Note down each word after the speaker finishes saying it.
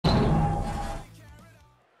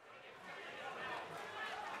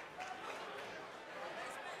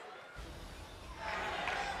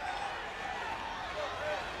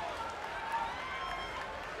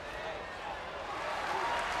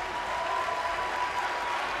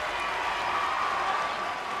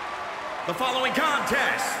The following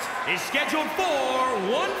contest is scheduled for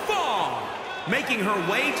one fall. Making her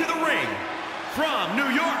way to the ring from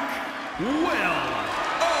New York, Willow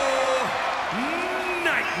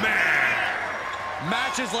Nightingale.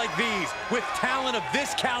 Matches like these, with talent of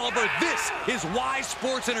this caliber, this is why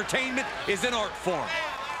sports entertainment is an art form.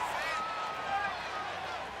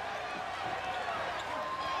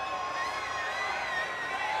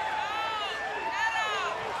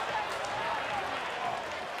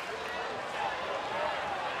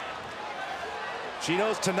 She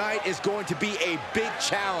knows tonight is going to be a big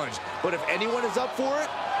challenge, but if anyone is up for it,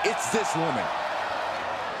 it's this woman.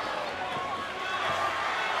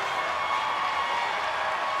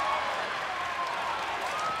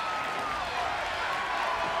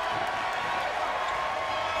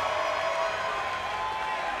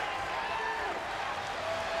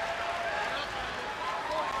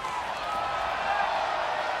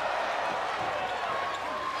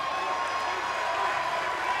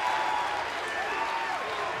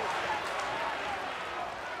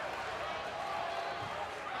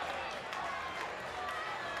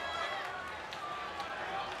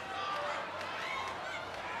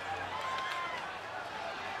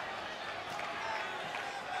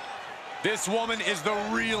 This woman is the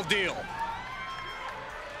real deal.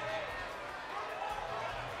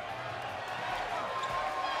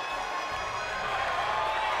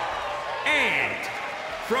 And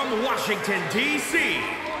from Washington, D.C.,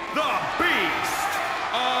 the Beast,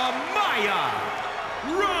 Nyla.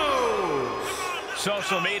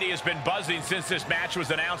 Social media has been buzzing since this match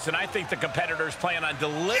was announced, and I think the competitors plan on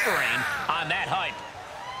delivering on that hype.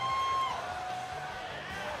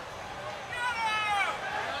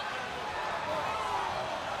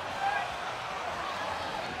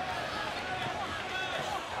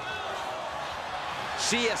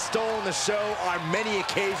 She has stolen the show on many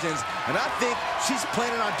occasions, and I think she's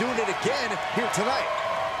planning on doing it again here tonight.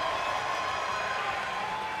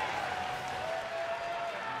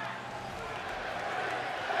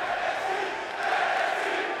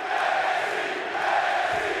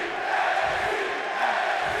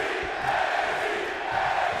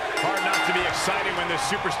 Hard not to be excited when the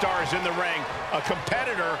superstar is in the ring, a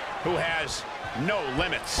competitor who has no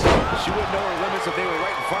limits. She wouldn't know her limits if they were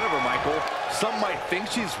right in front of her, Michael. Some might think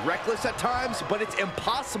she's reckless at times, but it's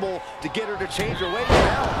impossible to get her to change her ways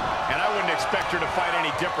now. And I wouldn't expect her to fight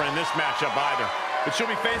any different in this matchup either. But she'll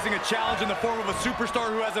be facing a challenge in the form of a superstar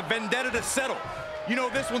who has a vendetta to settle. You know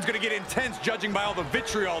this one's gonna get intense judging by all the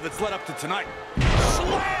vitriol that's led up to tonight.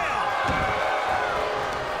 Slam!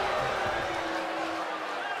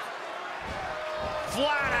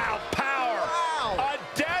 Flat out power. Wow. A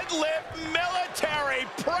deadlift military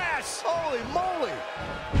press. Holy moly!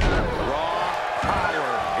 Raw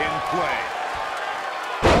power in play.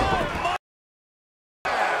 Oh my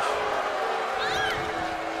gosh.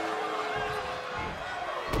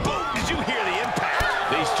 Boom! Did you hear the impact?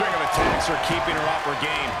 These string of attacks are keeping her off her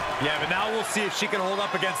game. Yeah, but now we'll see if she can hold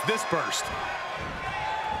up against this burst.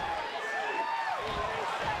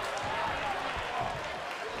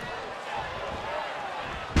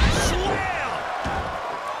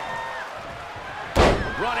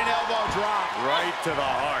 Running elbow drop right to the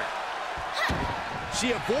heart.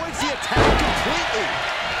 She avoids the attack completely.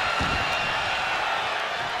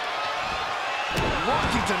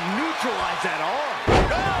 Working to neutralize that arm.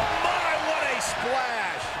 Oh my, what a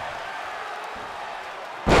splash!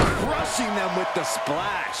 Crushing them with the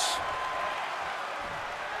splash.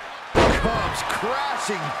 Comes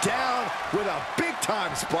crashing down with a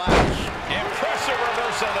big-time splash. Impressive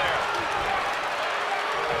reversal there.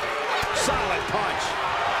 Solid punch.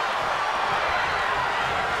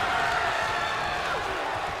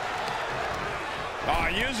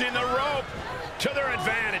 Using the rope to their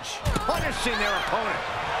advantage. Punishing their opponent.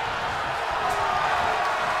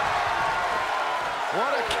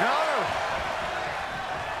 What a counter.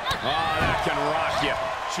 Oh, that can rock you.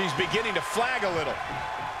 She's beginning to flag a little.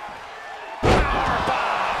 Power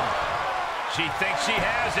bomb. She thinks she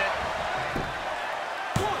has it.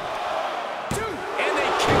 1, 2. And they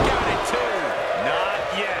kick out at 2. Not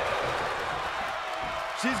yet.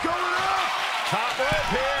 She's going up. Top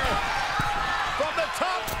rope here. From the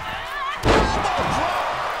top. Elbow drop.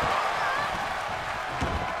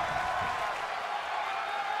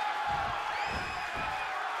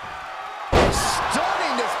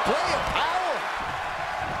 Stunning display of power.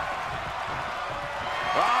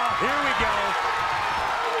 Oh, here we go.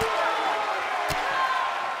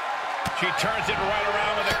 She turns it right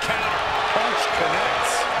around with a counter. Punch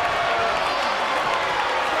connects.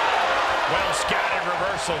 Well scattered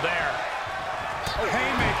reversal there.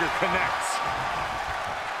 Haymaker connects.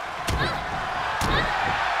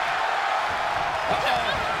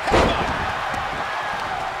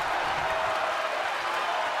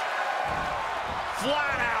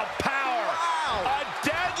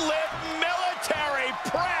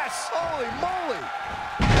 press. Holy moly.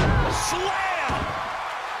 Slam!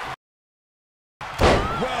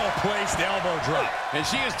 Well-placed elbow drop. And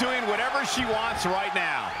she is doing whatever she wants right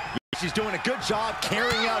now. She's doing a good job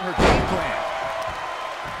carrying out her game plan.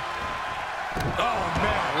 Oh,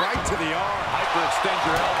 man, right to the arm. Hyperextend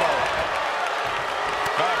your elbow.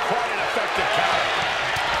 Quite an effective counter.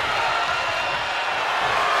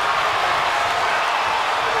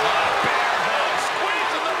 Bear hug,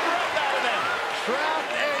 squeezing the breath out of them.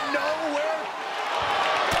 Trapped and nowhere.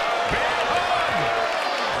 Bear hug.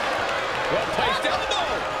 Well-placed elbow.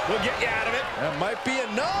 We'll get you out of it. That might be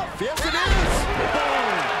enough. Yes, it is.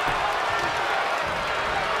 Boom.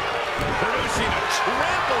 Producing a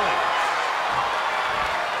trampling.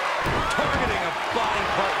 Targeting a body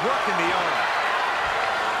part, working the arm.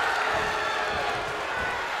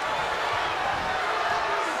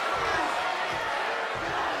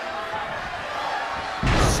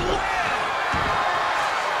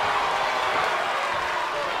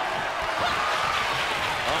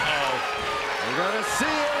 We're gonna see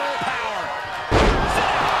it. Power.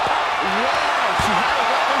 Wow, she had it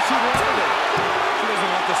right when she wanted it. She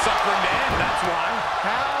doesn't want the suffering to end, that's why.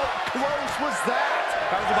 How close was that?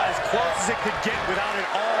 That was about as close as it could get without it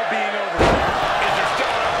all being over. Is there still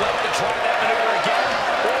enough left to try that maneuver again?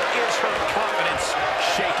 Or is her confidence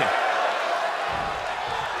shaken?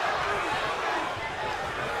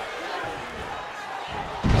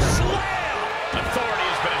 Slam! Authority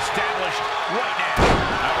has been established right now.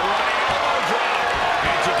 A running elbow drop.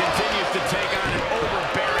 And she continues to take on an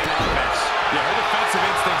overbearing offense. Yeah, her defensive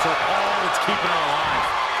instincts are all that's keeping her alive.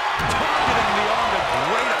 Targeting the arm to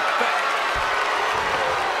great effect.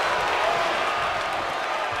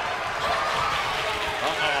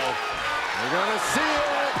 We're gonna see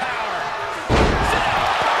it. Power.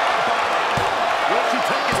 Will she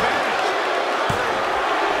take advantage?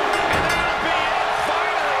 And that'll be it.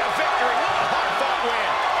 Finally a victory. What a hard-fought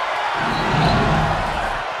win.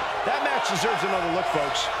 That match deserves another look,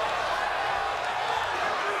 folks.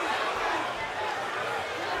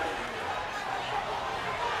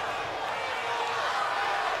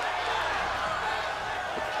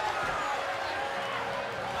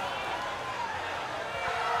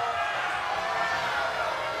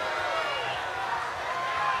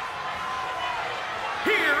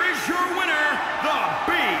 Here is your winner, the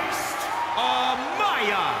Beast,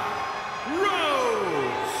 Amaya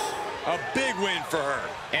Rose. A big win for her.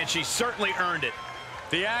 And she certainly earned it.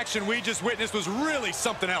 The action we just witnessed was really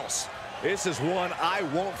something else. This is one I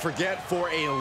won't forget for a